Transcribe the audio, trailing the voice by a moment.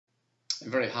I'm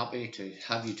very happy to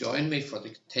have you join me for the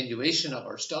continuation of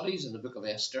our studies in the book of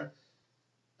Esther.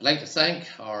 I'd like to thank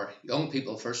our young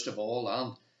people first of all,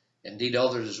 and indeed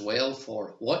others as well,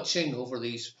 for watching over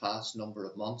these past number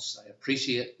of months. I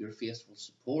appreciate your faithful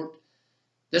support.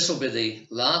 This will be the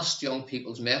last young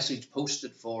people's message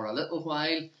posted for a little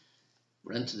while.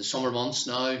 We're into the summer months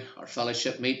now. Our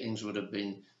fellowship meetings would have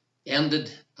been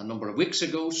ended a number of weeks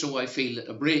ago, so I feel that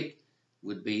a break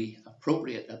would be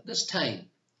appropriate at this time.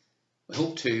 We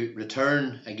hope to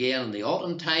return again in the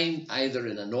autumn time, either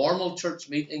in a normal church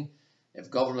meeting,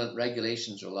 if government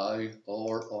regulations allow,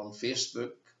 or on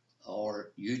Facebook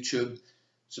or YouTube.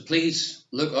 So please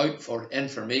look out for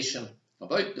information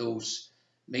about those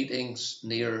meetings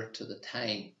nearer to the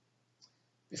time.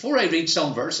 Before I read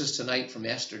some verses tonight from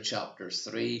Esther chapter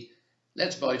 3,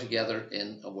 let's bow together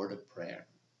in a word of prayer.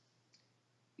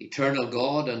 Eternal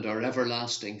God and our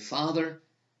everlasting Father,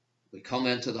 we come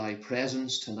into thy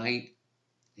presence tonight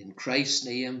in Christ's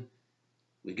name.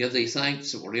 We give thee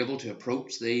thanks that we're able to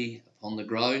approach thee upon the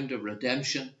ground of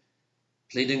redemption,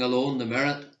 pleading alone the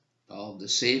merit of the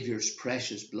Saviour's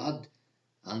precious blood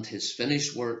and his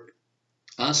finished work,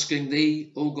 asking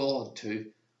thee, O God, to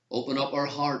open up our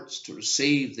hearts to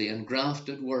receive the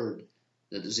engrafted word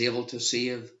that is able to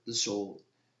save the soul.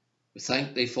 We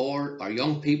thank thee for our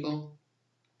young people.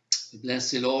 We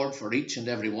bless thee, Lord, for each and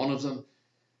every one of them.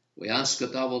 We ask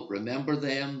that thou wilt remember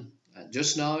them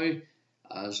just now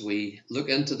as we look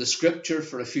into the scripture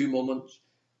for a few moments.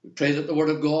 We pray that the word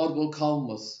of God will come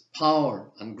with power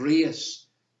and grace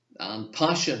and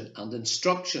passion and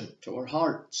instruction to our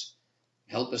hearts.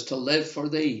 Help us to live for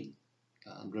thee.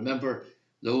 And remember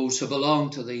those who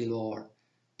belong to thee, Lord.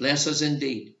 Bless us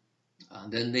indeed.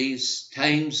 And in these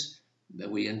times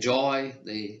that we enjoy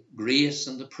the grace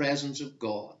and the presence of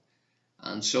God.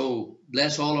 And so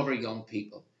bless all of our young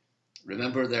people.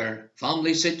 Remember their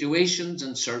family situations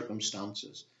and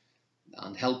circumstances,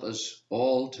 and help us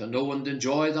all to know and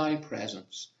enjoy thy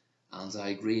presence and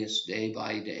thy grace day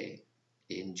by day.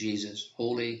 In Jesus'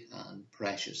 holy and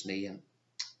precious name,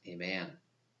 amen.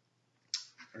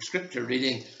 Our scripture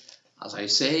reading, as I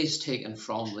say, is taken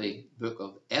from the book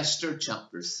of Esther,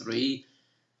 chapter 3,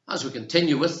 as we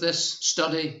continue with this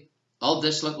study of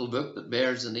this little book that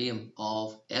bears the name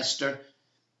of Esther.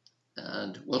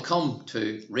 And we'll come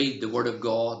to read the word of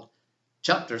God,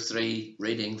 chapter 3,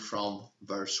 reading from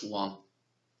verse 1.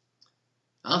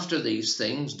 After these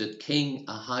things did King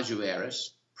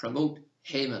Ahasuerus promote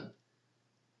Haman,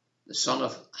 the son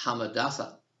of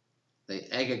Hammedatha, the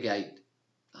Agagite,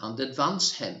 and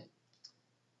advance him,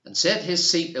 and set his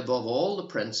seat above all the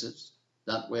princes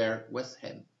that were with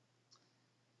him.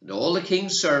 And all the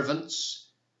king's servants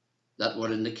that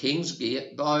were in the king's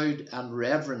gate bowed and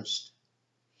reverenced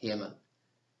Haman,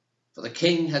 for the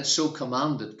king had so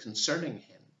commanded concerning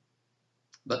him.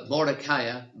 But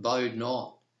Mordecai bowed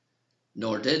not,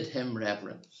 nor did him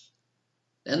reverence.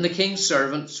 Then the king's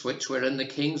servants which were in the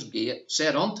king's gate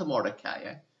said unto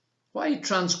Mordecai, Why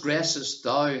transgressest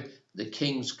thou the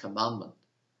king's commandment?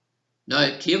 Now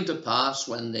it came to pass,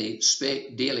 when they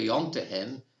spake daily unto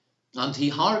him, and he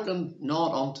hearkened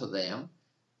not unto them,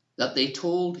 that they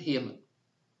told Haman,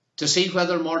 to see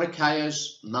whether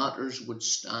Mordecai's matters would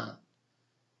stand.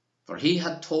 For he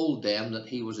had told them that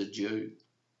he was a Jew.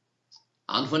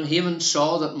 And when Haman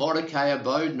saw that Mordecai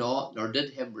bowed not, nor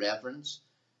did him reverence,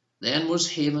 then was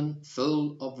Haman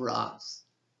full of wrath.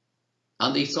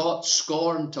 And he thought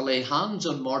scorn to lay hands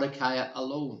on Mordecai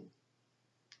alone,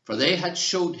 for they had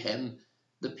showed him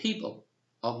the people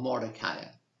of Mordecai.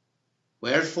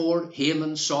 Wherefore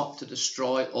Haman sought to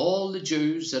destroy all the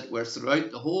Jews that were throughout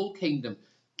the whole kingdom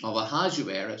of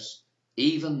Ahasuerus,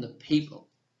 even the people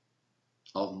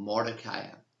of Mordecai.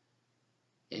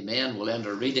 Amen. We'll end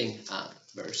our reading at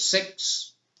verse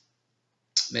 6.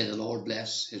 May the Lord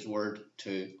bless his word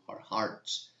to our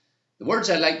hearts. The words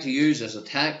I like to use as a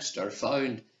text are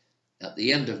found at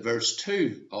the end of verse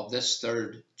 2 of this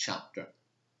third chapter,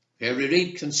 where we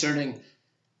read concerning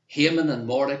Haman and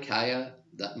Mordecai,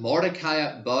 that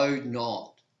Mordecai bowed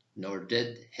not, nor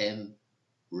did him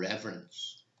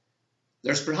reverence.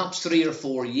 There's perhaps 3 or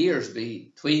 4 years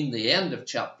between the end of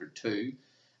chapter 2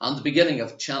 and the beginning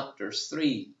of chapter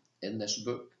 3 in this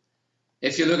book.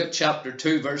 If you look at chapter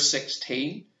 2, verse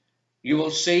 16, you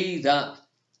will see that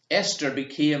Esther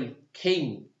became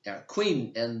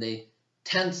queen in the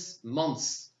 10th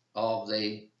month of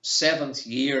the 7th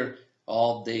year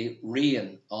of the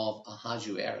reign of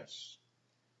Ahasuerus.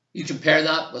 You compare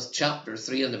that with chapter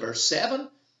 3 and the verse 7,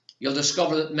 you'll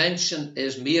discover that mention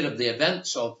is made of the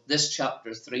events of this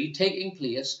chapter 3 taking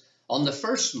place on the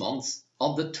first month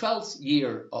of the 12th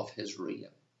year of his reign.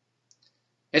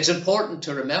 It's important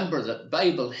to remember that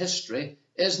Bible history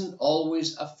isn't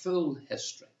always a full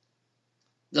history.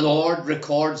 The Lord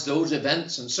records those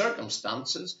events and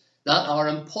circumstances that are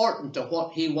important to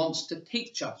what he wants to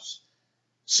teach us.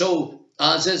 So,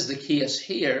 as is the case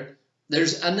here,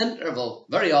 there's an interval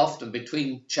very often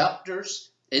between chapters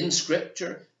in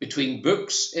Scripture, between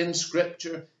books in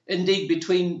Scripture, indeed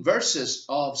between verses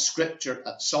of Scripture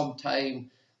at some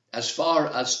time, as far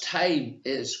as time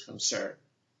is concerned.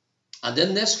 And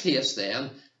in this case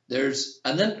then, there's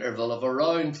an interval of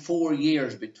around 4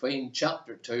 years between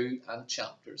chapter 2 and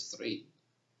chapter 3.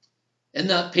 In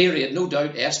that period, no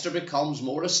doubt, Esther becomes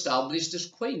more established as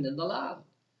queen in the land.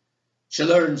 She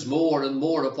learns more and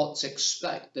more of what's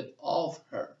expected of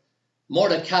her.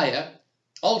 Mordecai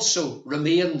also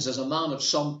remains as a man of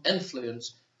some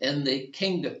influence in the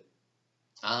kingdom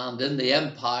and in the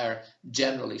empire,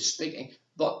 generally speaking.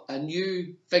 But a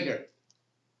new figure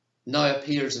now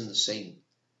appears in the scene.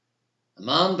 A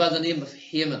man by the name of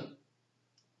Haman,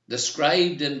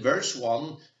 described in verse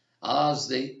 1 as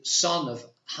the son of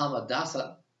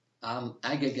Hammedatha, an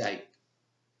Agagite.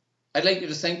 I'd like you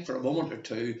to think for a moment or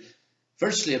two,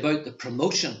 firstly, about the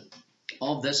promotion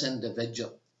of this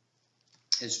individual,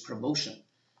 his promotion.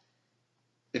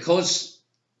 Because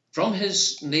from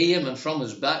his name and from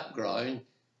his background,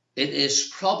 it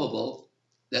is probable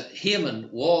that Haman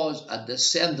was a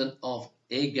descendant of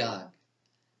Agag.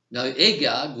 Now,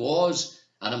 Agag was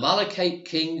an Amalekite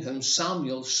king whom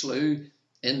Samuel slew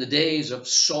in the days of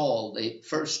Saul, the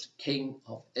first king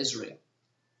of Israel.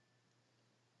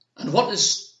 And what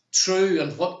is true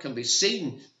and what can be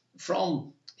seen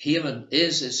from Haman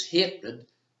is his hatred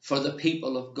for the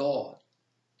people of God.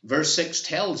 Verse 6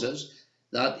 tells us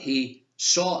that he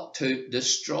sought to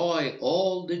destroy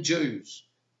all the Jews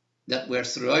that were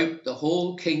throughout the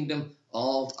whole kingdom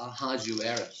of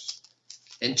Ahasuerus.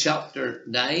 In chapter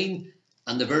 9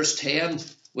 and the verse 10,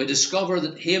 we discover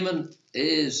that Haman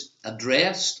is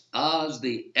addressed as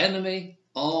the enemy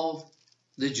of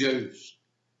the Jews.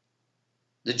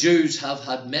 The Jews have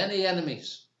had many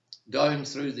enemies down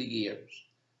through the years.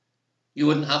 You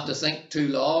wouldn't have to think too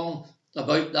long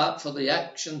about that for the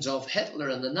actions of Hitler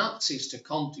and the Nazis to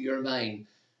come to your mind,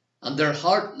 and their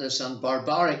heartless and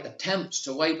barbaric attempts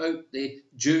to wipe out the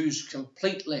Jews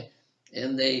completely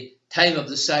in the time of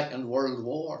the Second World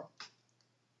War.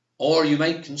 Or you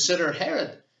might consider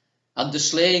Herod and the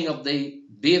slaying of the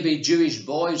baby Jewish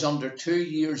boys under 2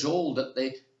 years old at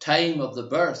the time of the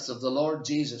birth of the Lord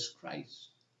Jesus Christ.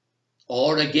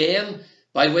 Or again,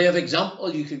 by way of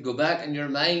example, you could go back in your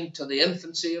mind to the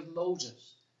infancy of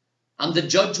Moses and the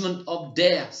judgment of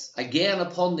death, again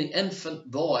upon the infant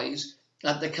boys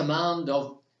at the command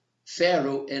of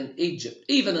Pharaoh in Egypt.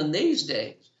 Even in these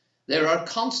days, there are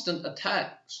constant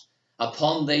attacks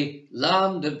upon the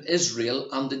land of Israel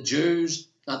and the Jews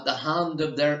at the hand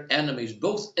of their enemies,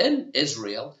 both in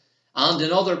Israel and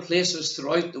in other places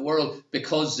throughout the world,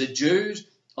 because the Jews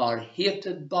are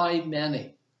hated by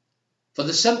many for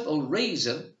the simple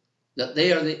reason that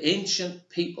they are the ancient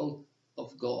people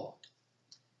of God.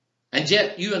 And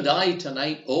yet you and I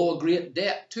tonight owe a great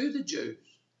debt to the Jews,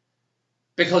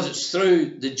 because it's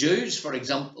through the Jews, for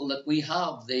example, that we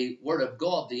have the Word of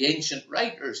God. The ancient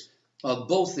writers of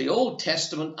both the Old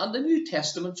Testament and the New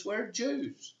Testaments were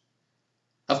Jews.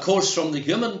 Of course, from the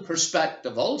human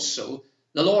perspective also,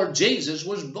 the Lord Jesus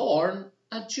was born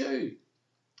a Jew.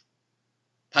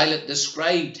 Pilate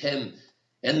described him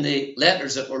in the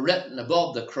letters that were written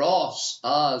above the cross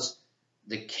as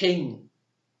the King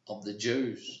of the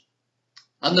Jews.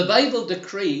 And the Bible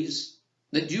decrees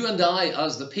that you and I,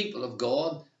 as the people of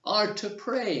God, are to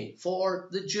pray for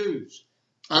the Jews.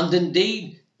 And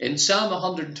indeed, in Psalm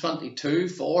 122,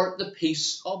 for the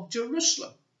peace of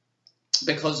Jerusalem.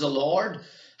 Because the Lord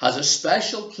has a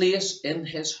special place in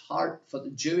his heart for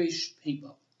the Jewish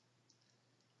people.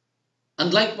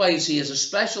 And likewise, he has a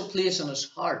special place in his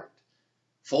heart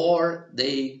for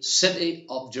the city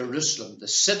of Jerusalem, the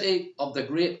city of the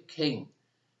great King,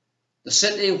 the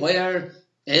city where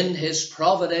in his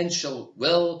providential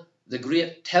will the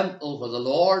great temple where the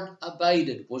Lord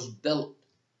abided was built.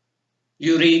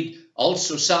 You read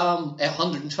also Psalm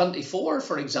 124,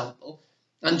 for example,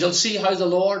 and you'll see how the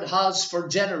Lord has for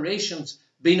generations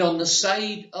been on the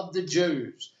side of the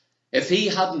Jews. If he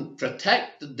hadn't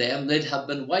protected them, they'd have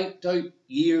been wiped out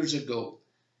years ago,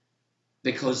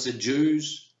 because the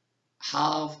Jews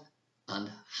have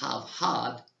and have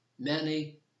had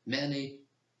many, many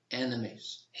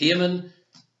enemies. Haman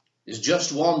is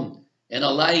just one in a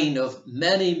line of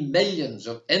many millions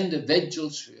of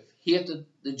individuals who have hated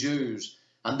the Jews,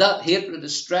 and that hatred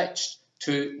is stretched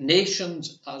to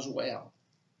nations as well.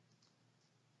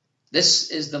 This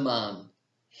is the man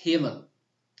Haman,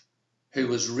 who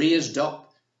was raised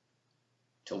up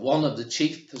to one of the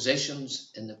chief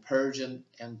positions in the Persian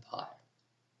Empire.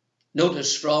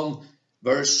 Notice from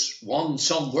verse 1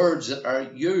 some words that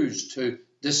are used to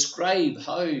describe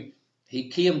how he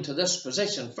came to this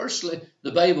position. Firstly,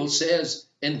 the Bible says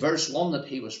in verse 1 that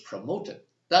he was promoted.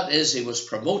 That is, he was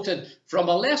promoted from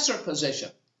a lesser position.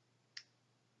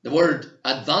 The word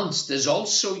advanced is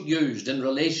also used in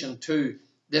relation to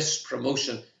this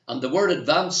promotion. And the word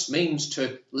advanced means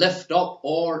to lift up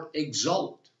or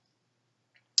exalt.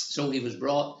 So he was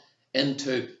brought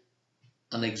into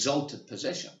an exalted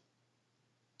position.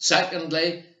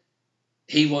 Secondly,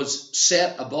 he was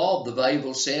set above, the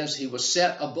Bible says, he was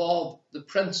set above the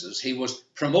princes. He was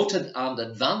promoted and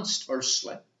advanced,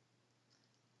 firstly.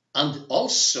 And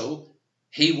also,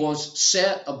 he was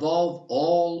set above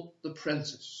all the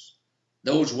princes.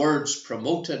 Those words,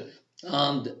 promoted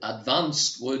and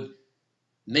advanced, would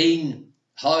mean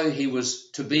how he was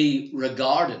to be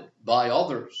regarded by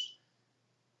others.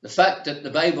 The fact that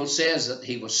the Bible says that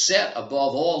he was set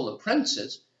above all the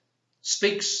princes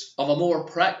speaks of a more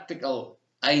practical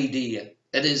idea.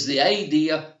 It is the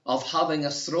idea of having a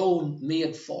throne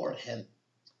made for him.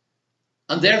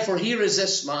 And therefore here is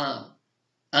this man,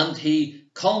 and he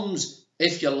comes,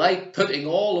 if you like, putting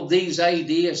all of these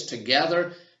ideas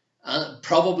together. And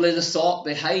probably the thought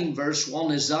behind verse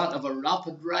 1 is that of a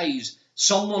rapid rise,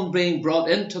 someone being brought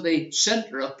into the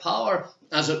centre of power,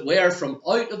 as it were, from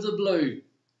out of the blue.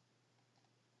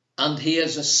 And he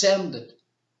has ascended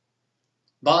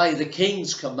by the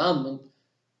king's commandment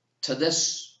to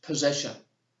this position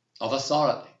of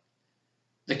authority.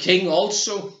 The king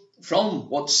also, from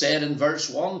what's said in verse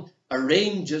 1,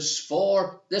 arranges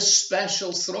for this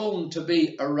special throne to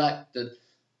be erected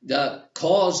that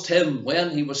caused him,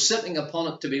 when he was sitting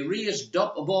upon it, to be raised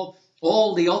up above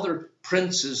all the other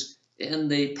princes in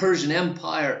the Persian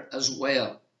Empire as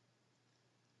well.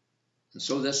 And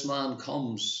so this man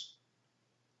comes,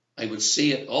 I would say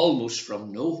it almost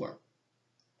from nowhere,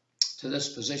 to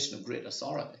this position of great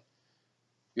authority.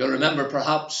 You'll remember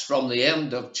perhaps from the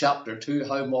end of chapter 2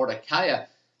 how Mordecai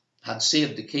had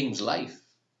saved the king's life.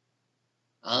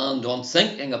 And on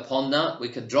thinking upon that, we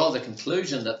could draw the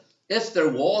conclusion that if there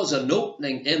was an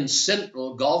opening in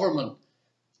central government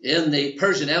in the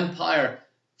Persian Empire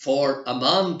for a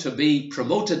man to be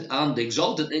promoted and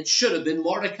exalted, it should have been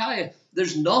Mordecai.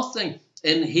 There's nothing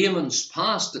in Haman's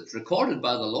past that's recorded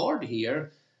by the Lord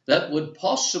here that would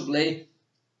possibly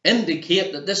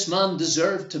indicate that this man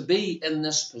deserved to be in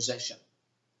this position.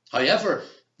 However,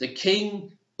 the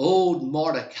king owed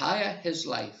Mordecai his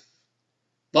life.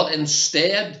 But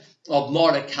instead of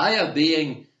Mordecai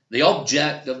being the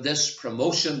object of this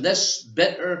promotion, this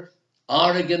bitter,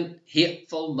 arrogant,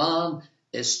 hateful man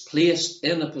is placed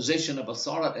in a position of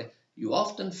authority. You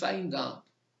often find that.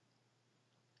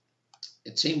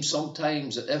 It seems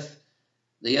sometimes that if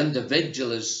the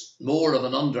individual is more of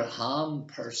an underhand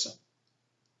person,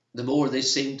 the more they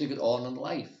seem to get on in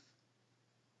life.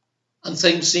 And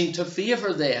things seem to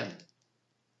favour them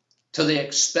to the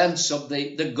expense of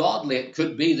the godly. It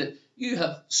could be that you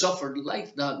have suffered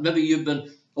like that. Maybe you've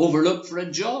been overlooked for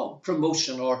a job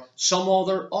promotion or some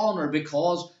other honour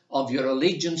because of your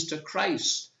allegiance to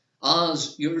Christ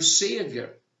as your Saviour.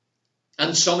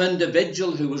 And some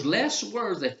individual who was less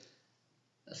worthy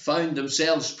found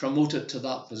themselves promoted to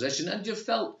that position, and you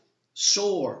felt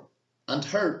sore and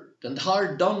hurt and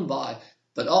hard done by.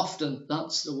 But often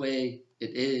that's the way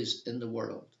it is in the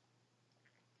world.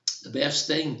 The best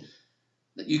thing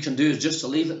that you can do is just to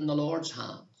leave it in the Lord's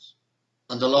hands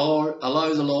and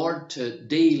allow the Lord to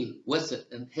deal with it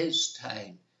in his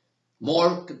time.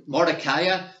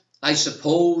 Mordecai, I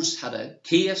suppose, had a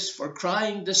case for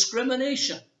crying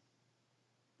discrimination,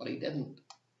 but he didn't.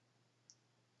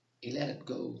 He let it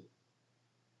go.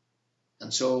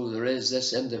 And so there is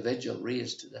this individual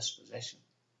raised to this position.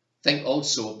 Think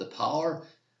also of the power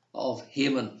of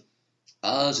Haman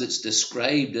as it's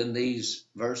described in these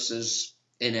verses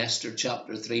in Esther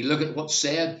chapter 3. Look at what's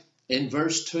said in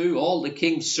verse 2. All the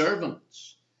king's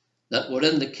servants that were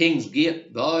in the king's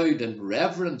gate bowed and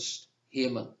reverenced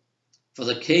Haman, for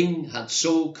the king had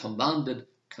so commanded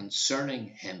concerning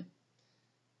him.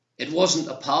 It wasn't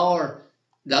a power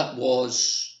that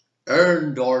was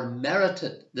earned or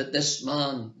merited that this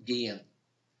man gained.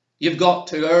 You've got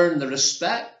to earn the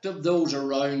respect of those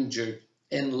around you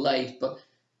in life. But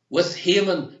with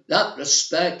Haman, that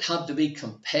respect had to be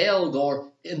compelled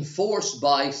or enforced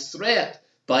by threat,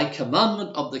 by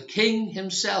commandment of the king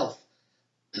himself.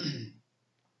 And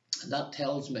that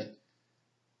tells me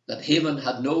that Haman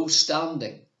had no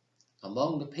standing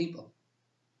among the people.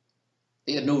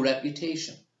 He had no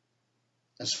reputation.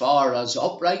 as far as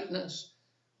uprightness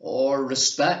or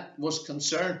respect was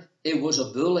concerned. It was a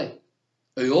bully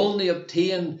who only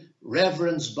obtained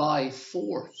reverence by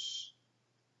force.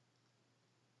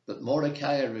 But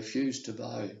Mordecai refused to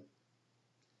bow.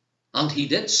 And he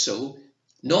did so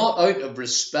not out of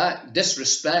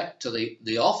disrespect to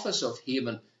the office of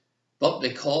Haman, but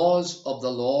because of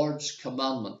the Lord's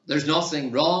commandment. There's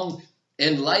nothing wrong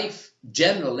in life,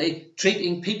 generally,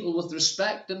 treating people with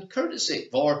respect and courtesy.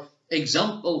 For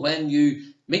example, when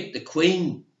you meet the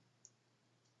Queen,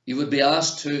 you would be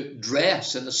asked to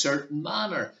dress in a certain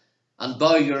manner and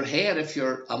bow your head if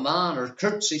you're a man, or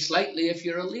curtsy slightly if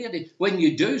you're a lady. When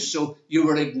you do so, you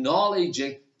are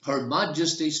acknowledging Her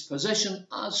Majesty's position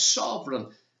as sovereign.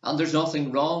 And there's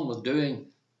nothing wrong with doing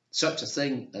such a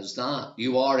thing as that.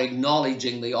 You are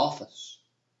acknowledging the office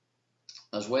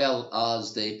as well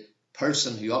as the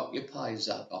person who occupies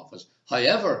that office.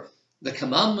 However, the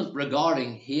commandment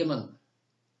regarding Haman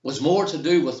was more to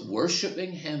do with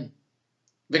worshipping him,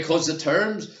 because the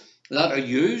terms that are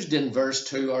used in verse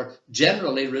 2 are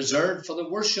generally reserved for the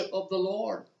worship of the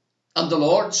Lord. And the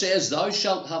Lord says, "Thou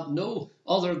shalt have no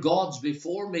other gods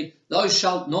before me. Thou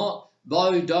shalt not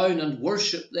bow down and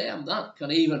worship them." That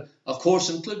can even, of course,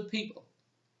 include people.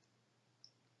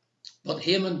 But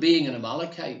Haman, being an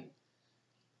Amalekite,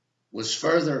 was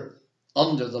further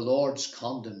under the Lord's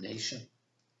condemnation.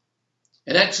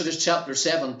 In Exodus chapter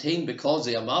 17, because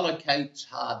the Amalekites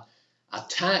had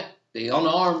attacked the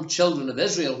unarmed children of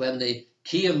Israel when they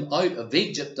came out of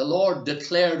Egypt, the Lord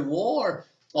declared war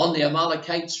on the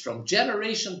Amalekites from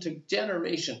generation to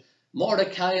generation.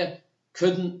 Mordecai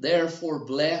couldn't therefore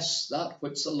bless that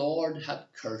which the Lord had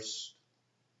cursed.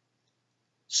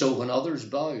 So when others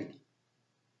bowed,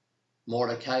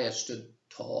 Mordecai stood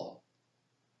tall.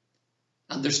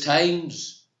 And there's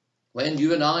times when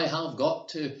you and I have got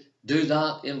to do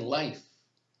that in life,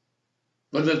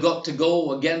 when we've got to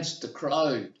go against the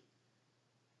crowd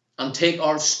and take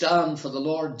our stand for the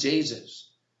Lord Jesus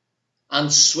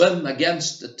and swim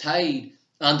against the tide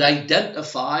and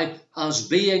identify as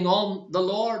being on the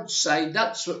Lord's side.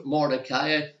 That's what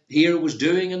Mordecai here was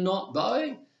doing and not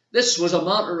bowing. This was a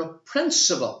matter of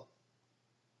principle,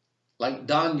 like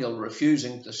Daniel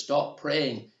refusing to stop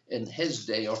praying in his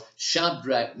day, or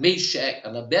Shadrach, Meshach,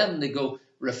 and Abednego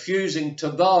refusing to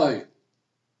bow.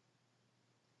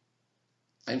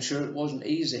 I'm sure it wasn't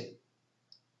easy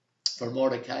for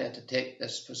Mordecai to take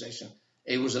this position.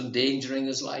 He was endangering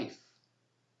his life.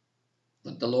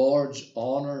 But the Lord's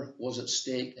honour was at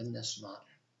stake in this matter.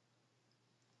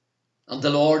 And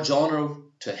the Lord's honour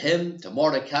to him, to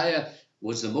Mordecai,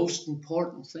 was the most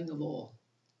important thing of all.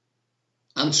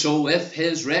 And so if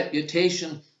his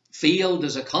reputation failed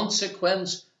as a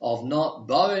consequence of not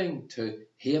bowing to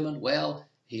Haman, well,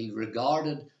 he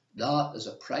regarded that as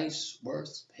a price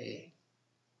worth paying.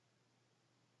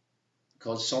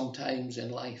 Because sometimes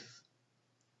in life,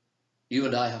 you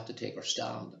and I have to take our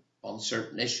stand on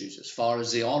certain issues as far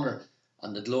as the honour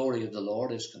and the glory of the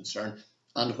Lord is concerned.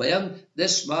 And when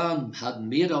this man had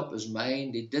made up his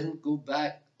mind, he didn't go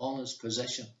back on his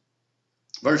position.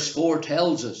 Verse 4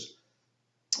 tells us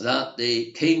that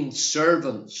the king's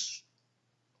servants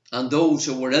and those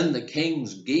who were in the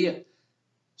king's gate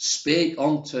spake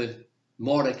unto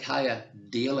Mordecai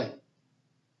daily.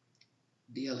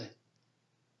 Daily.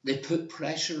 They put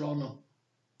pressure on him,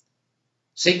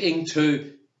 seeking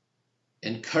to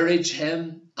encourage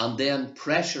him and then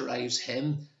pressurize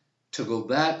him to go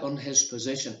back on his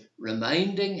position,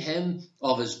 reminding him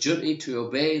of his duty to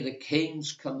obey the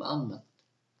king's commandment.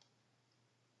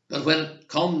 But when it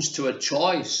comes to a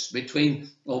choice between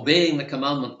obeying the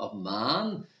commandment of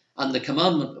man and the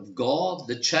commandment of God,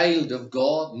 the child of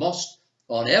God must,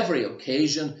 on every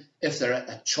occasion, if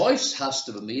a choice has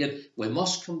to be made, we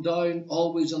must come down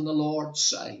always on the Lord's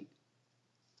side.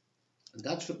 And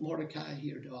that's what Mordecai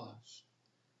here does.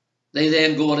 They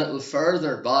then go a little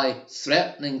further by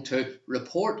threatening to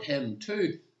report him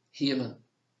to Haman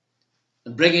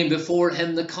and bringing before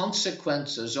him the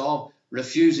consequences of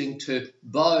refusing to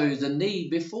bow the knee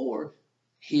before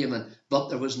Haman. But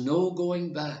there was no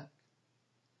going back,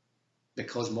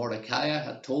 because Mordecai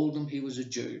had told him he was a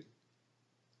Jew.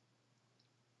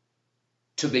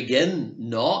 To begin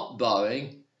not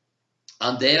bowing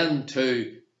and then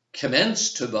to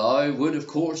commence to bow would, of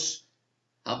course,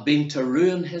 have been to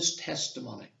ruin his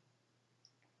testimony.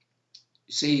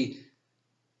 You see,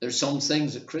 there's some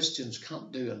things that Christians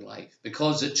can't do in life,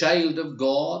 because the child of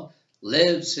God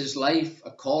lives his life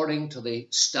according to the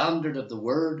standard of the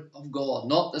Word of God,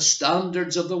 not the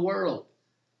standards of the world.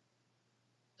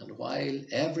 And while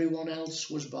everyone else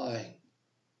was bowing,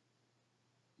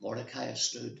 Mordecai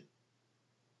stood.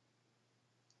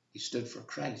 He stood for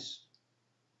Christ.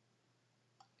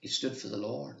 He stood for the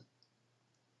Lord.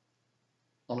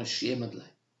 Unashamedly.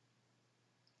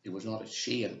 He was not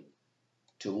ashamed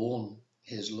to own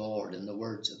his Lord, in the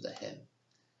words of the hymn.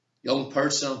 Young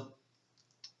person,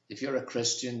 if you're a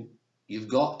Christian, you've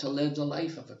got to live the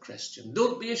life of a Christian.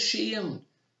 Don't be ashamed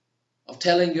of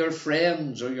telling your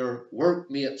friends or your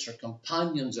workmates or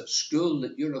companions at school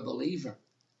that you're a believer.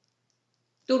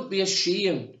 Don't be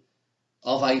ashamed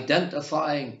of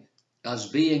identifying as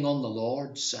being on the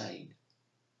Lord's side.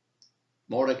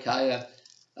 Mordecai,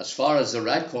 as far as the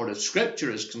record of Scripture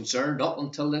is concerned, up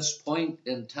until this point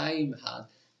in time, had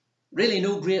really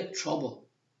no great trouble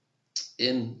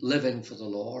in living for the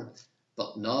Lord.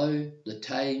 But now the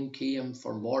time came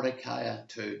for Mordecai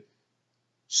to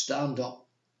stand up,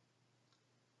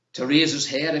 to raise his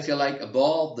head, if you like,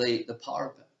 above the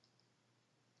parapet,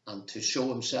 and to show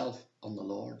himself on the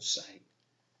Lord's side.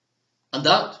 And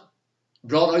that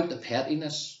brought out the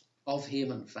pettiness of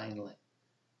Haman finally.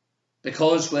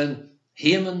 Because when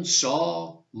Haman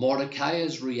saw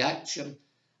Mordecai's reaction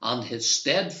and his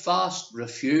steadfast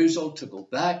refusal to go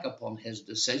back upon his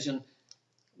decision,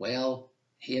 well,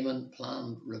 Haman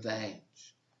planned revenge.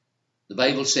 The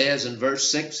Bible says in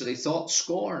verse 6 that he thought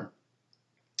scorn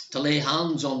to lay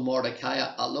hands on Mordecai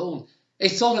alone. He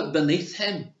thought it beneath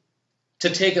him to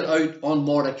take it out on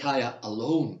Mordecai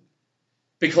alone.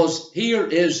 Because here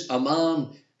is a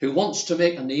man who wants to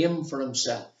make a name for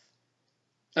himself.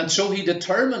 And so he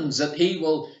determines that he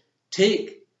will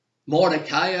take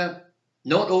Mordecai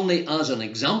not only as an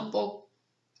example,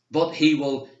 but he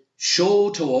will show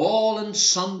to all and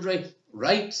sundry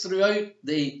right throughout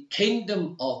the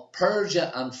kingdom of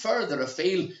Persia and further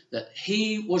afield that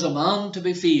he was a man to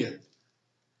be feared.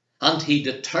 And he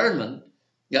determined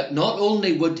that not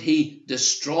only would he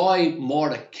destroy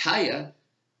Mordecai,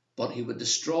 but he would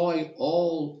destroy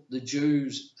all the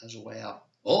Jews as well.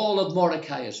 All of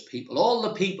Mordecai's people, all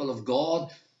the people of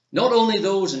God, not only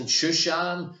those in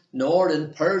Shushan, nor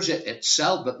in Persia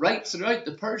itself, but right throughout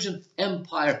the Persian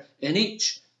Empire, in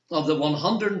each of the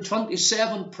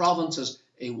 127 provinces,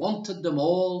 he wanted them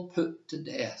all put to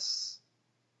death.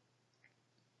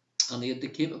 And he had the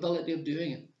capability of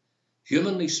doing it,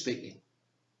 humanly speaking.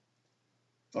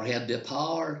 For he had the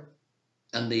power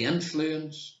and the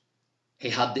influence. He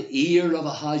had the ear of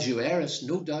Ahasuerus,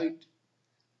 no doubt.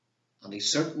 And he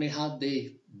certainly had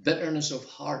the bitterness of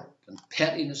heart and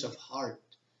pettiness of heart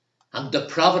and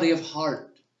depravity of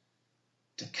heart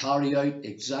to carry out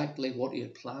exactly what he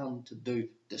had planned to do,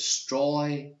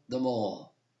 destroy them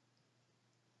all.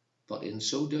 But in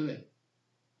so doing,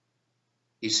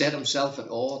 he set himself at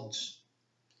odds,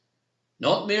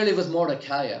 not merely with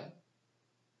Mordecai,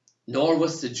 nor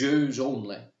with the Jews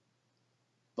only,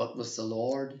 but with the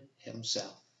Lord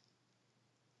himself.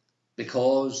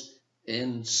 Because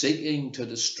in seeking to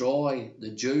destroy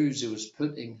the Jews, he was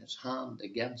putting his hand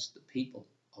against the people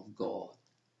of God.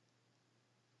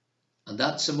 And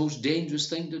that's the most dangerous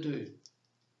thing to do.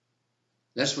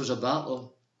 This was a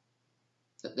battle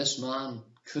that this man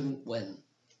couldn't win,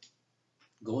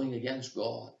 going against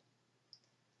God.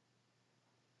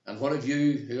 And what of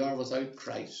you who are without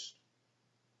Christ?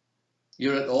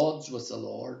 You're at odds with the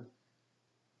Lord.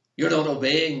 You're not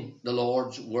obeying the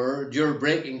Lord's word. You're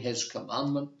breaking his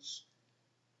commandments.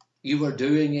 You are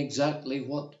doing exactly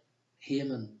what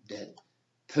Haman did,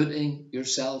 putting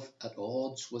yourself at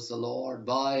odds with the Lord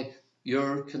by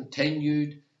your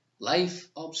continued life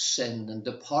of sin and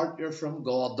departure from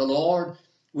God. The Lord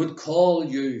would call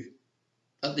you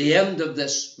at the end of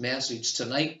this message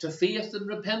tonight to faith and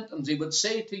repentance. He would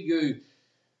say to you,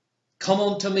 "Come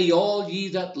unto me, all ye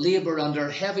that labour and are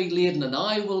heavy laden, and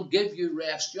I will give you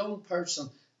rest." Young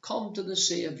person, come to the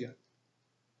Saviour.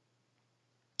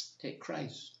 Take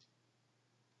Christ.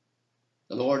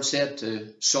 The Lord said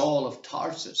to Saul of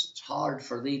Tarsus, "It's hard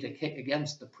for thee to kick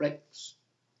against the pricks."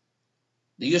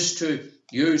 They used to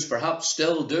use, perhaps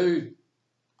still do,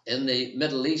 in the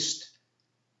Middle East,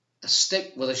 a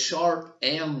stick with a sharp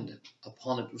end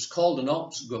upon it. It was called an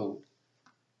ox goad.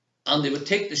 And they would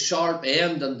take the sharp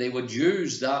end and they would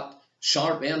use that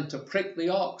sharp end to prick the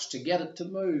ox to get it to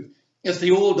move. If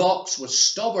the old ox was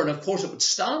stubborn, of course it would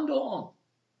stand on.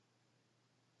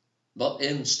 But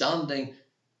in standing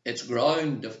its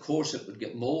ground, of course, it would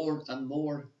get more and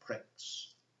more pricks.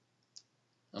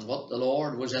 And what the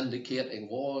Lord was indicating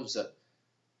was that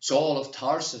Saul of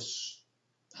Tarsus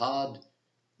had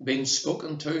been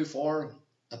spoken to for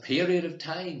a period of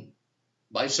time,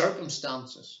 by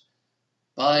circumstances,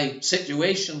 by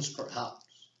situations perhaps,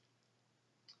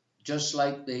 just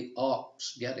like the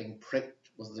ox getting pricked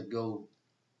with the goad.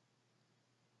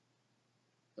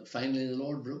 But finally the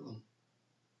Lord broke him.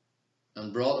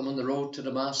 and brought him on the road to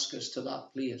Damascus, to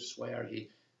that place where he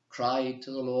cried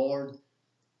to the Lord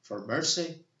for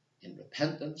mercy, in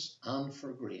repentance, and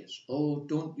for grace. Oh,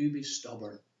 don't you be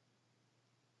stubborn.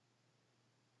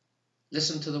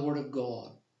 Listen to the word of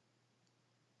God.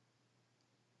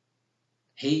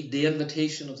 Heed the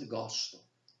invitation of the gospel.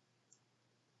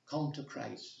 Come to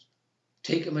Christ.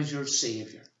 Take him as your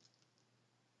Saviour.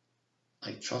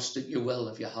 I trust that you will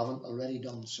if you haven't already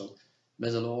done so. May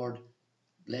the Lord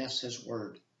bless his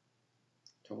word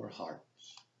to our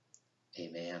hearts.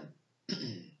 Amen.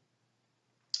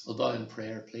 We'll bow in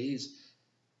prayer, please.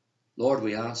 Lord,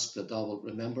 we ask that thou wilt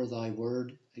remember thy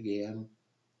word again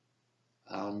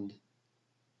and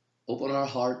open our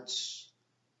hearts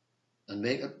and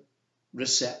make it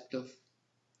receptive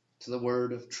to the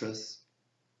word of truth.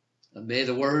 And may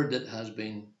the word that has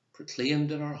been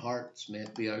proclaimed in our hearts, may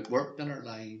it be outworked in our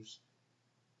lives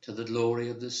to the glory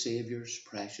of the Saviour's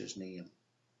precious name.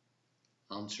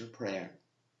 Answer prayer.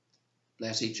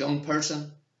 Bless each young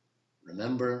person.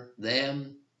 Remember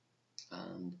them.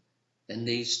 And in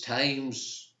these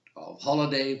times of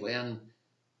holiday, when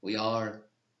we are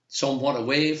somewhat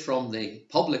away from the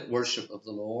public worship of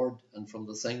the Lord and from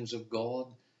the things of God,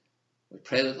 we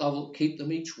pray that thou wilt keep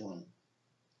them, each one,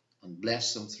 and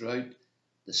bless them throughout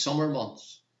the summer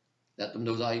months. Let them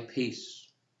know thy peace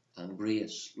and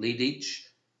grace. Lead each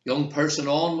young person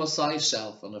on with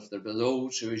thyself, and if there be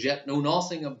those who as yet know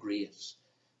nothing of grace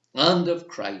and of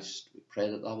Christ, we pray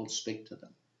that thou wilt speak to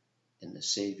them in the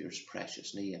Saviour's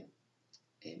precious name.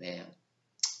 Amen.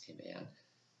 Amen.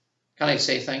 Can I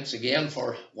say thanks again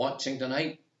for watching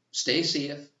tonight? Stay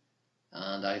safe,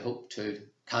 and I hope to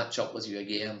catch up with you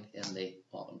again in the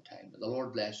autumn time. May the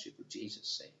Lord bless you for Jesus'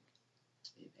 sake.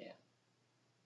 Amen.